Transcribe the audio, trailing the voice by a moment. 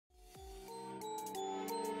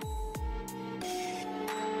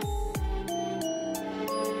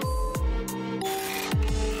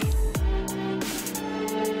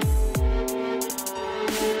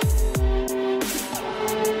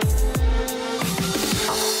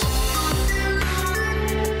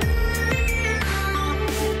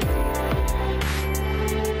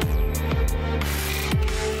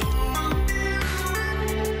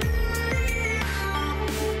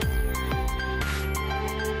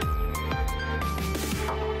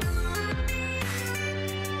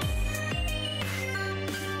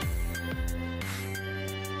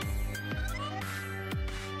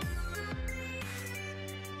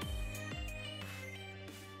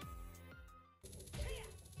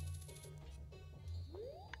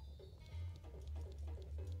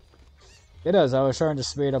It does. I was trying to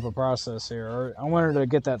speed up a process here. I wanted to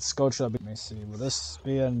get that sculpture. Let me see. Will this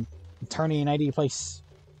be an attorney in 80 place?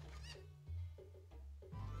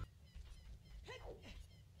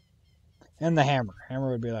 And the hammer. Hammer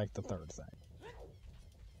would be like the third thing.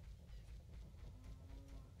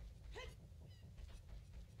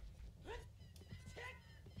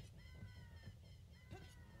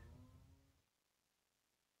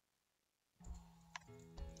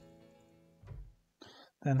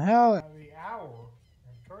 And how? The owl.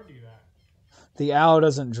 I told you that. The owl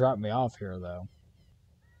doesn't drop me off here, though.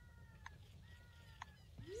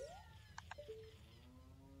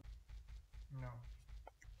 No.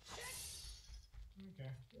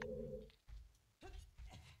 Okay.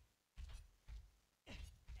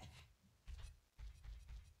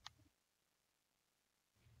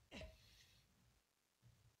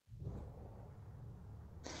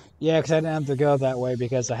 Yeah, because I didn't have to go that way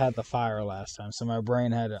because I had the fire last time, so my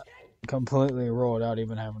brain had completely rolled out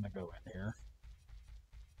even having to go in here.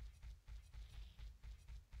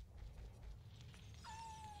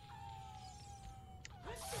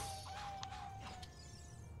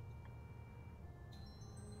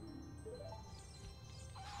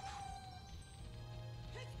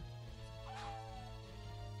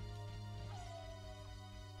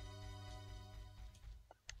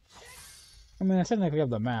 I mean, I technically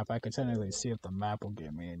have the map. I could technically see if the map will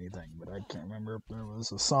give me anything, but I can't remember if there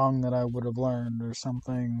was a song that I would have learned or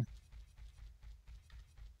something.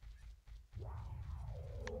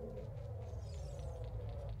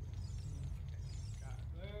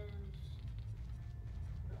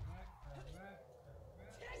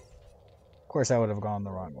 Of course, I would have gone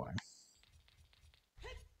the wrong way.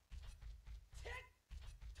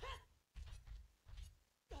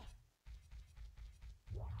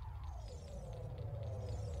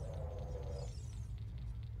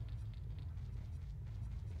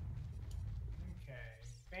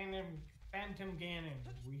 Phantom Ganon.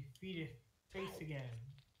 We feed it face again.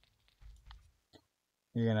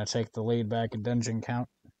 You're gonna take the lead back in dungeon count?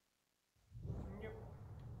 Yep.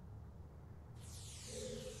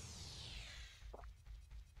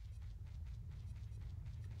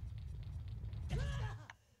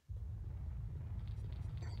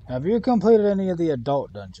 Have you completed any of the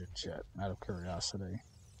adult dungeons yet, out of curiosity?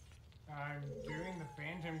 I'm doing the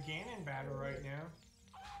Phantom Ganon battle right now.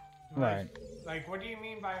 Right. Like, what do you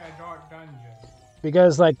mean by adult dungeon?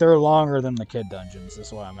 Because, like, they're longer than the kid dungeons,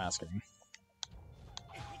 is why I'm asking.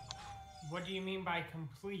 What do you mean by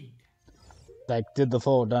complete? Like, did the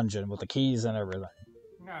full dungeon with the keys and everything.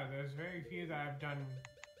 No, there's very few that I've done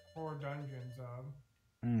 4 dungeons of.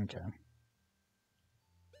 Okay.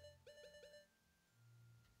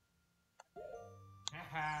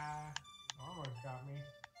 Haha. Almost got me.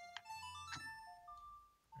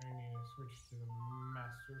 I need to switch to the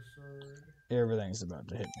Master Sword. Everything's about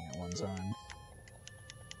to hit me at one time.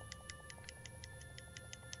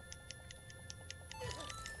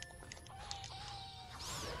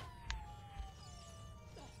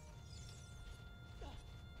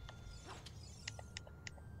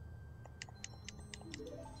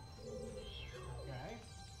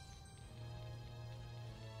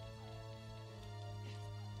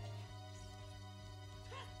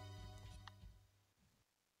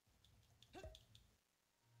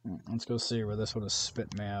 Okay. Let's go see where this would have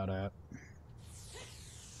spit me out at.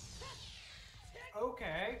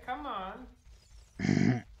 Okay, come on.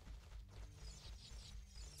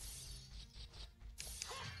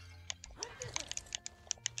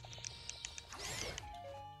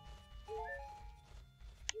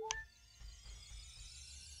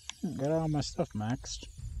 Got all my stuff maxed.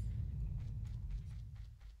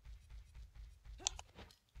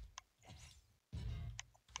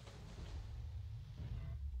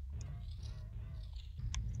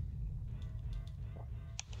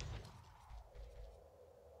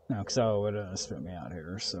 No, because it would have spit me out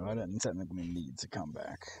here, so I didn't technically need to come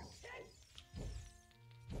back.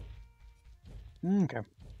 Okay.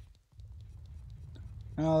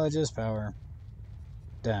 Knowledge is power.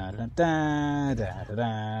 Da da da da da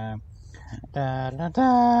da. Da da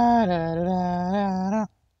da da da da.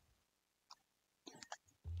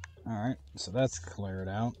 Alright, so that's cleared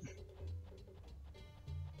out.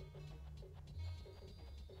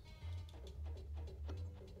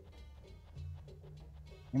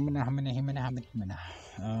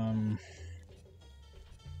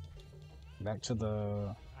 Back to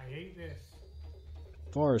the I hate this.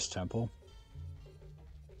 Forest Temple.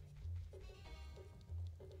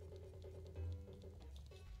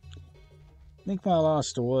 I think my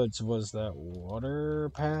Lost Woods was that water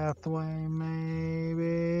pathway,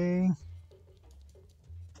 maybe?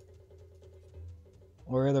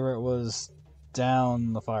 Or either it was was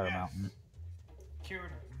down the fire mountain. Killed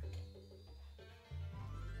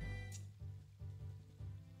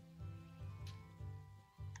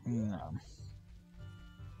him. No.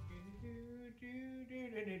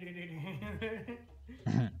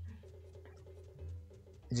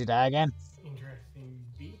 Did you die again? Interesting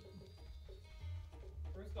beat.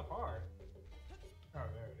 Where's the heart? Oh,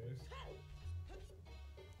 there it is.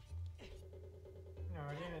 No,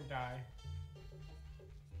 I didn't die.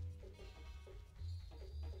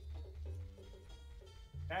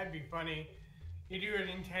 That'd be funny. You do an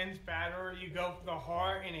intense battle, you go for the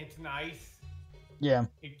heart, and it's nice. Yeah.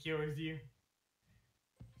 It kills you.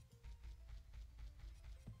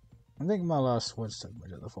 I think my last switch took me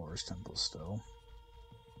to the Forest Temple still.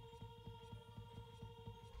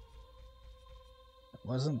 It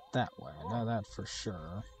wasn't that way, I know that for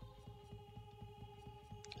sure.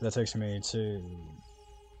 That takes me to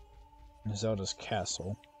Zelda's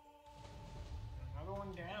castle. Another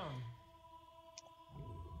one down.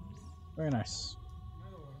 Very nice.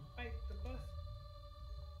 Another one. Fight the bus.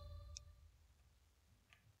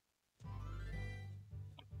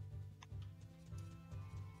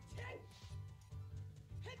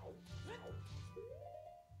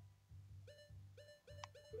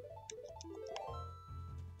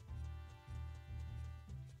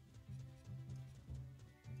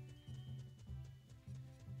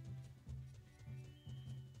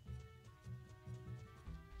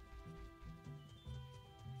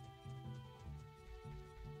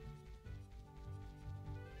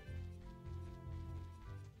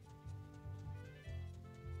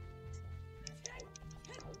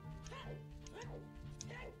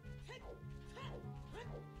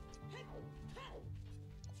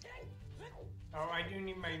 Oh, I do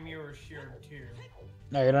need my mirror shield too.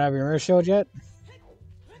 No, you don't have your mirror shield yet?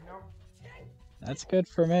 Nope. That's good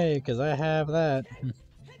for me, because I have that. Yeah,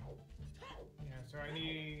 so I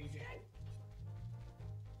need...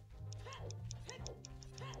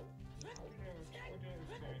 What else do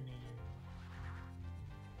I need?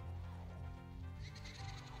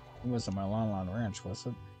 It wasn't my Lon Lon Ranch, was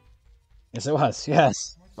it? Yes, it was.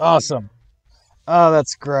 Yes. Awesome. Oh,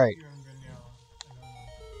 that's great.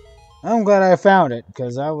 I'm glad I found it,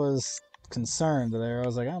 because I was concerned there. I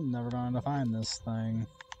was like, I'm never going to find this thing.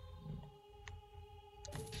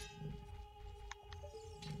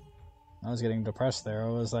 I was getting depressed there. I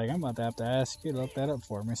was like, I'm about to have to ask you to look that up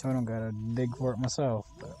for me, so I don't gotta dig for it myself.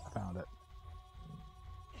 But I found it.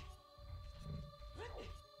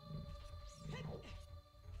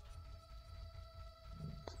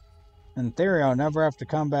 In theory, I'll never have to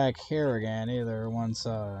come back here again either once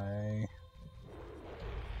I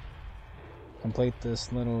complete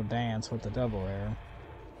this little dance with the double air.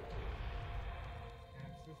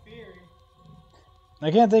 That's the theory.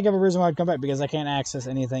 I can't think of a reason why I'd come back, because I can't access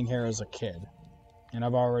anything here as a kid. And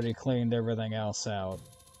I've already cleaned everything else out.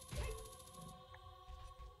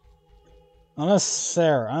 Unless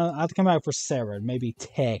Sarah. I have to come back for Sarah, maybe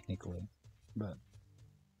technically. But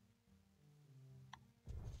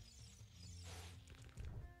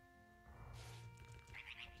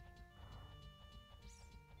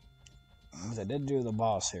I did do the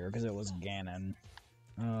boss here, because it was Ganon.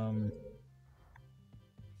 No,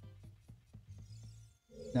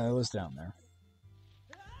 it was down there.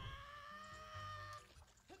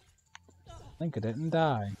 I think it didn't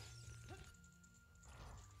die.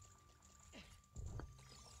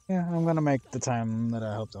 Yeah, I'm gonna make the time that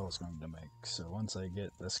I hoped I was going to make. So once I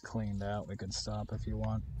get this cleaned out, we can stop if you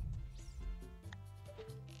want.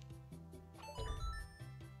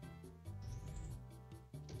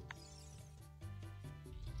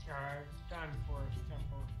 I've done Forest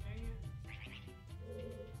Temple. Dang it.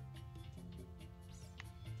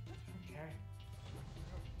 Okay.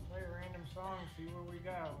 Play a random song, see where we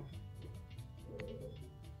go.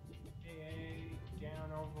 Hey,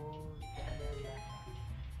 down, over, down, down, back.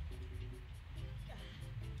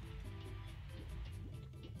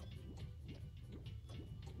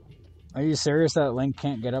 Are you serious that Link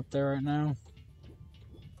can't get up there right now?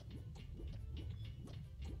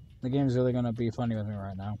 The game's really gonna be funny with me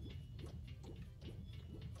right now.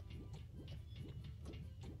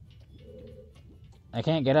 I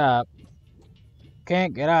can't get up.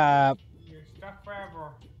 Can't get up. You're stuck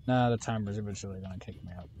forever. No, the timer's eventually gonna kick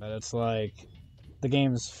me out. But it's like, the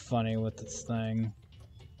game's funny with its thing.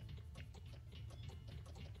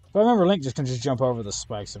 If I remember, Link just can just jump over the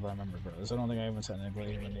spikes if I remember correctly. So I don't think I even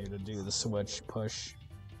technically even need to do the switch push.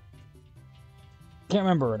 Can't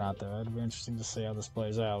remember or not though. It'd be interesting to see how this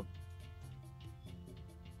plays out.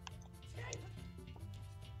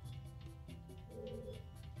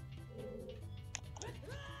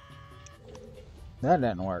 That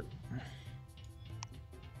didn't work.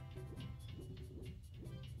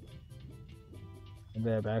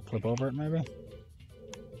 Maybe I backflip over it, maybe?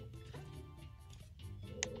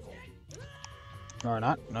 Or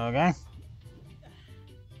not. Okay.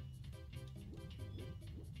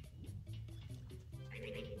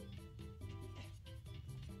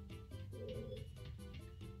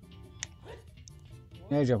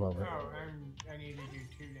 Yeah, jump over. Oh, I need to do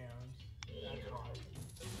 2 downs. That's hard.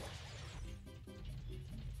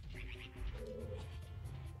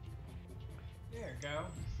 There you go.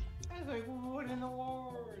 That's like, what in the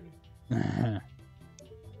Lord? No, I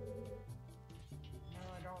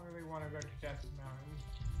don't really want to go to Death Mountain.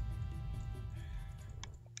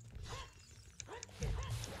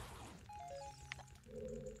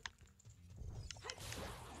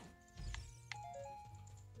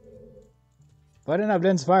 If I didn't have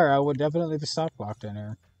Dense Fire, I would definitely be stop locked in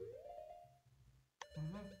here.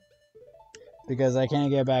 Because I can't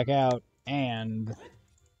get back out, and...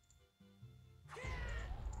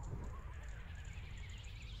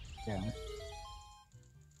 Yeah.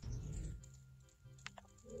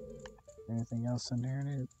 Anything else in here to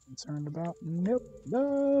be concerned about? Nope.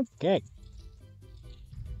 Okay.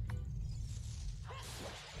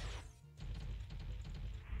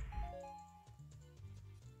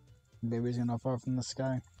 Baby's gonna fall from the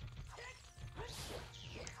sky. Oh,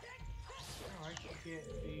 I should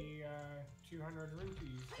get the 200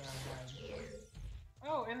 rupees that I had.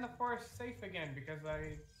 Oh, in the forest safe again because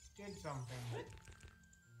I did something.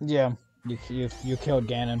 Yeah, you killed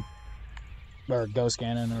Ganon. Or Ghost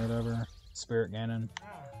Ganon or whatever. Spirit Ganon. Ah.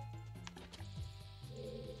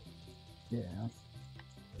 Yeah.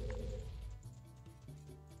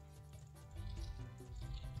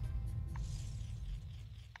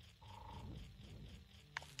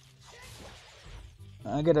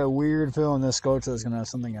 I get a weird feeling this Sculpture is going to have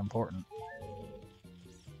something important.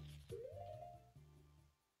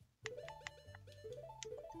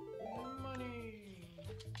 Money.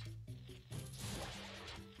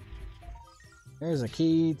 There's a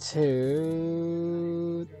key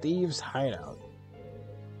to Thieves' Hideout.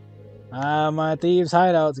 My Thieves'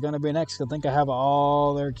 Hideout is going to be next. I think I have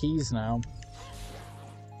all their keys now.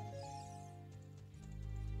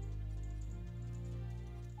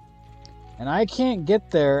 And I can't get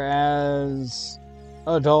there as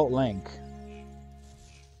Adult Link.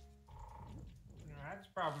 That's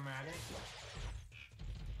problematic.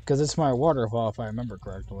 Because it's my waterfall, if I remember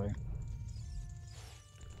correctly.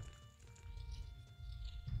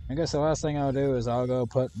 I guess the last thing I'll do is I'll go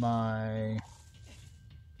put my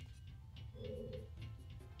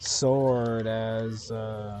sword as...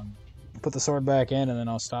 put the sword back in and then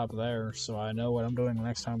I'll stop there so I know what I'm doing the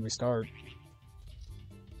next time we start.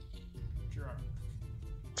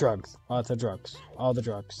 Drugs. Lots of drugs. All the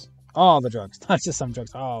drugs. All the drugs. Not just some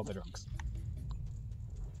drugs. All the drugs.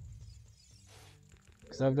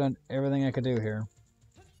 Because I've done everything I could do here.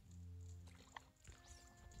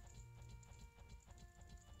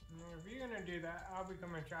 If you're going to do that, I'll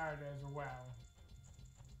become a child as well.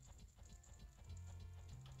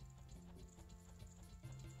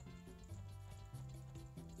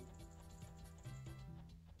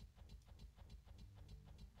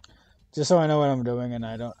 Just so I know what I'm doing, and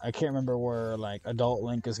I can't remember where like Adult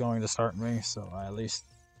Link is going to start me, so I at least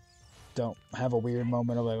don't have a weird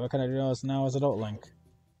moment of like, what can I do now as Adult Link?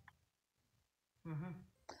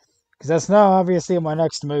 Because that's now obviously my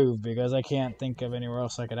next move, because I can't think of anywhere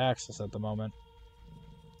else I could access at the moment.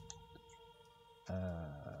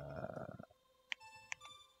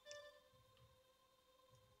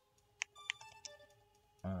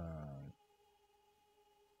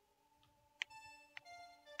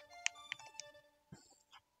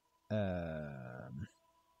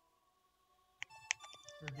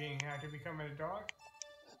 For being how to become an adult?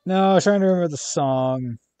 No, I was trying to remember the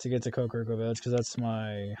song to get to Kokoroko Village, because that's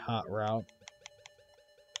my hot route.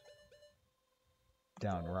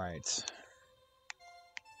 Down right.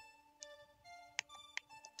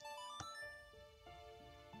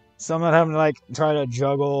 So I'm not having to like try to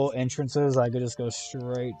juggle entrances. I could just go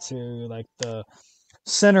straight to like the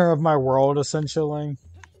center of my world, essentially.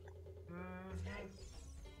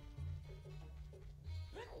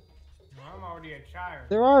 Well, I'm already a child.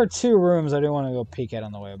 There are 2 rooms I do want to go peek at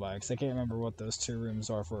on the way by, because I can't remember what those 2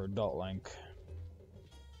 rooms are for Adult Link.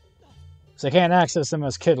 So I can't access them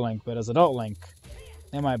as Kid Link, but as Adult Link,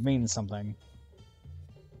 they might mean something.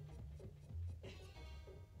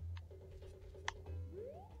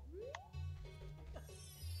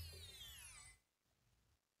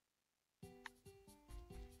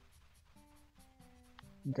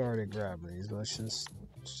 Already grab these, but let's just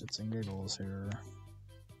shits and giggles here.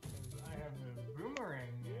 I have a boomerang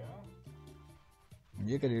now.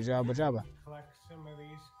 You could do Jabba Jabba. Collect some of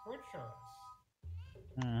these quartz shards.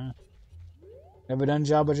 Uh-huh. Ever done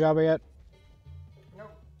Jabba Jabba yet?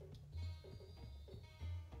 Nope.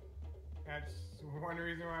 That's one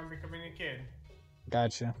reason why I'm becoming a kid.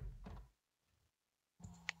 Gotcha.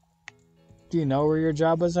 Do you know where your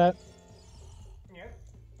Jabba's at? Yep.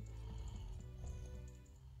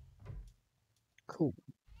 Cool.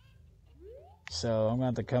 So I'm gonna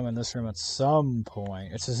have to come in this room at some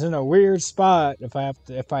point. It's just in a weird spot if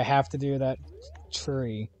I have to do that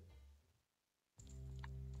tree.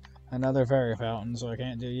 Another fairy fountain, so I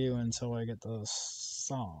can't do you until I get the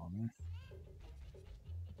song.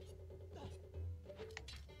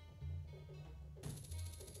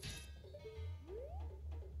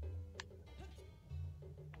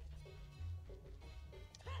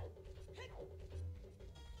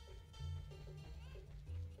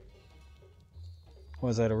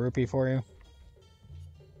 Was that a rupee for you?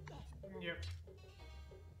 Yep.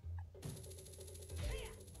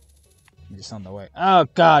 You're just on the way. Oh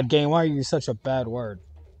god, game, why are you such a bad word?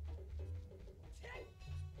 How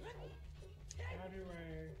do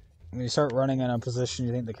I... When you start running in a position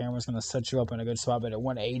you think the camera's gonna set you up in a good spot, but it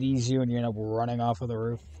 180s you and you end up running off of the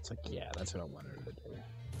roof. It's like, yeah, that's what I wanted to do.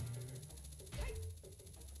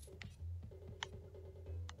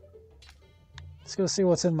 Let's go see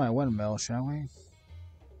what's in my windmill, shall we?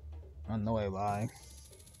 On the way by.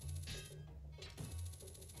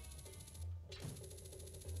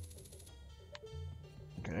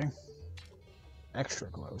 Okay. Extra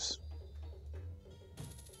close.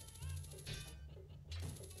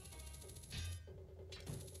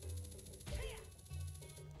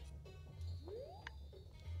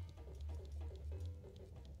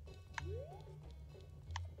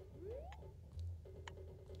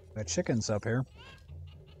 The chicken's up here.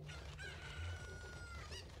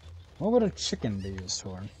 What would a chicken be used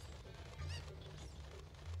for?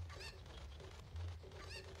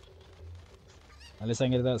 At least I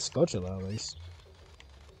can get that scotula at least.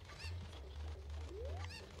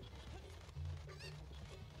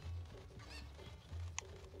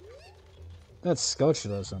 That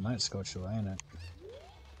scotula's a night scotula, ain't it?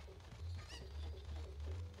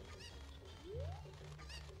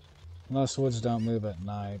 Most woods don't move at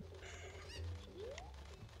night.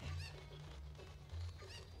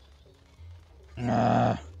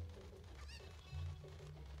 Ah.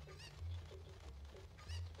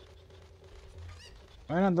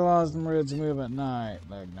 Why don't the LOZ woods move at night?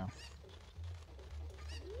 Legna. What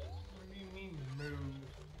do you mean move?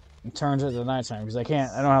 It turns it to nighttime because I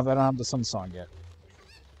don't have the sun song yet.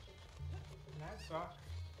 That sucks.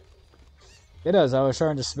 It does. I was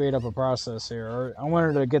trying to speed up a process here. I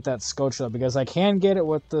wanted to get that scotula because I can get it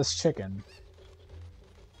with this chicken.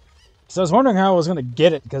 So I was wondering how I was going to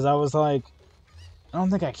get it because I was like, I don't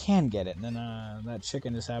think I can get it. And then that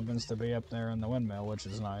chicken just happens to be up there in the windmill, which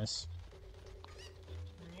is nice.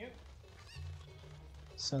 Yep.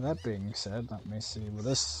 So that being said, let me see. Will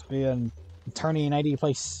this be an attorney 90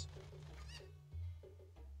 place?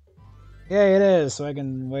 Yeah, it is. So I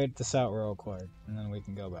can wait this out real quick, and then we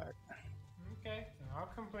can go back. Okay. I'll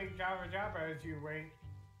complete Java Java as you wait.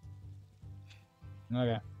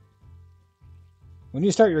 Okay. When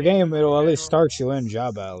you start your game, it'll at least start you in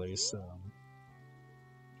Java at least. So.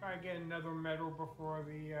 Try to get another medal before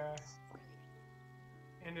the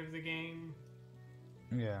end of the game.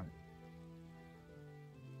 Yeah.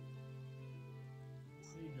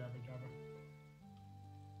 See Java Java.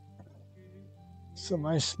 So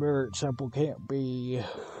my spirit temple can't be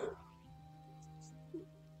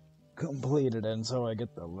completed until I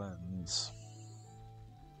get the lens.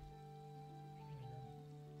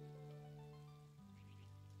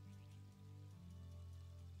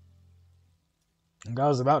 I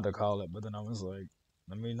was about to call it, but then I was like,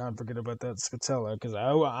 let me not forget about that scatella, because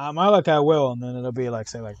my luck I will, and then it'll be like,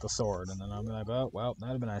 say, like the sword, and then I'll be like, oh, well,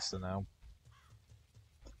 that'd be nice to know.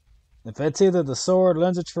 If it's either the sword,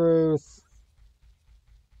 lens of truth,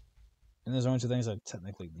 and there's only two things I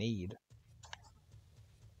technically need.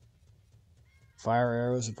 Fire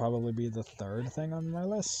arrows would probably be the third thing on my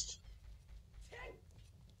list.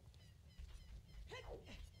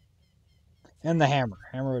 And the hammer.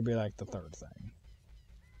 Hammer would be like the third thing.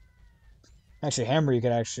 Actually, hammer you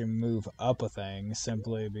could actually move up a thing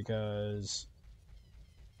simply because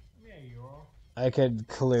Yeah, you are. I could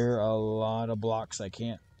clear a lot of blocks I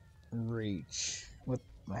can't reach with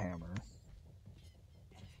the hammer.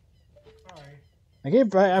 Sorry. I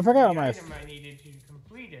forgot what the my item I needed to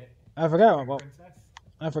complete it. I forgot what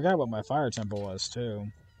my fire temple was too.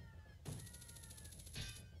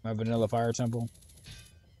 My vanilla fire temple.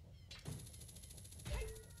 We'll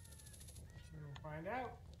find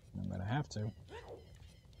out. I'm gonna have to.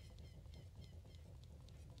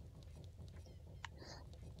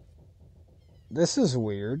 This is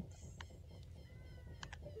weird.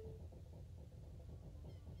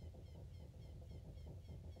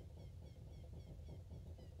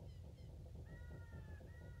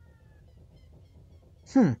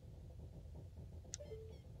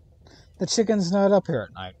 The chicken's not up here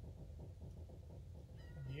at night.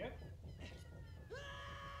 Yep.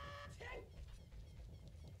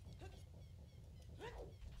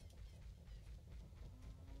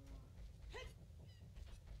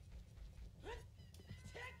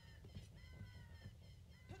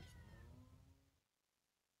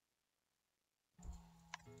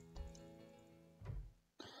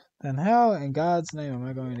 Then how in God's name am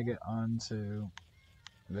I going to get onto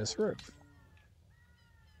this roof?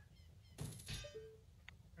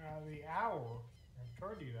 The owl. I've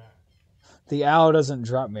told you that. The owl doesn't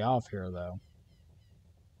drop me off here, though.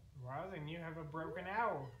 Well, then you have a broken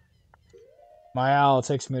owl. My owl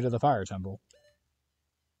takes me to the fire temple.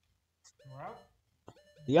 Well,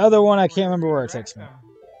 The other one, I can't remember where it takes me.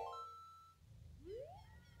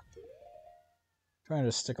 Trying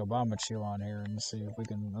to stick a bomb chill on here and see if we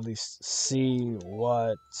can at least see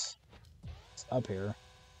what's up here.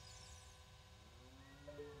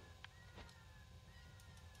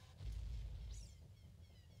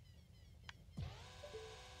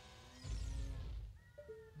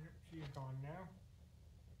 Yep, she's gone now.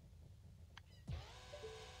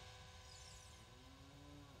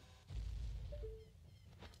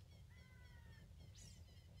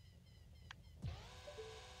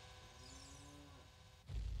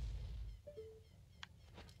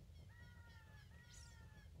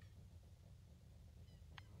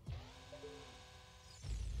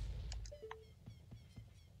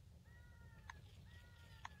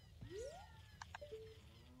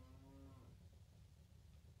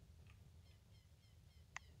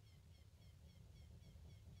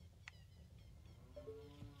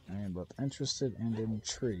 I am both interested and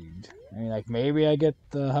intrigued. I mean, like, maybe I get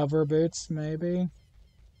the hover boots, maybe?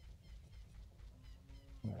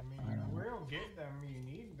 I mean, you will get them. You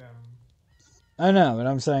need them. I know, but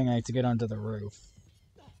I'm saying, like, to get onto the roof.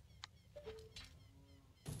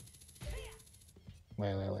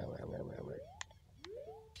 Wait.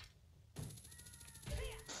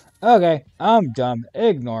 Okay, I'm dumb.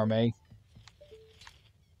 Ignore me.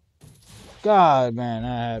 God, man,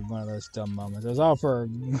 I had one of those dumb moments. It was all for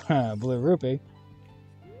Blue Rupee.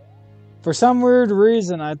 For some weird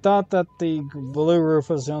reason, I thought that the blue roof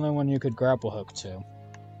was the only one you could grapple hook to.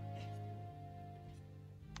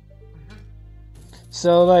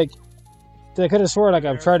 So, like, I could have swore, like,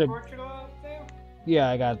 I've tried to... Yeah,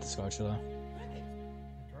 I got the Scorchula.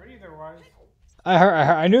 There was.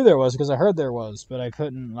 I knew there was, because I heard there was, but I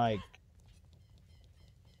couldn't, like...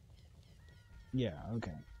 Yeah,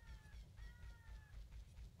 okay.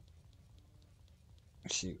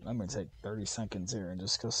 Shoot, let me take 30 seconds here and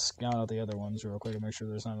just go scout out the other ones real quick and make sure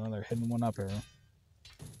there's not another hidden one up here.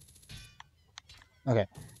 Okay,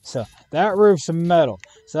 so that roof's metal.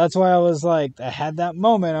 So that's why I was like, I had that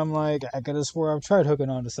moment. I'm like, I could have swore I've tried hooking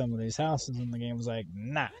onto some of these houses, and the game was like,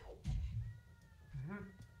 nah.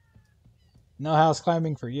 No house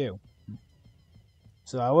climbing for you.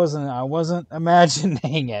 So I wasn't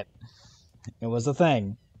imagining it. It was a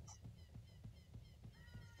thing.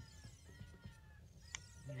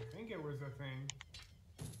 You think it was a thing?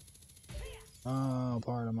 Oh,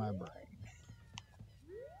 part of my brain.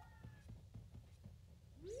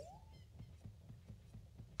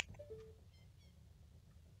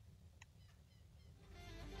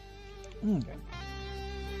 Okay.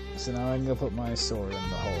 So now I can go put my sword in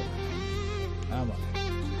the hole. I'm on.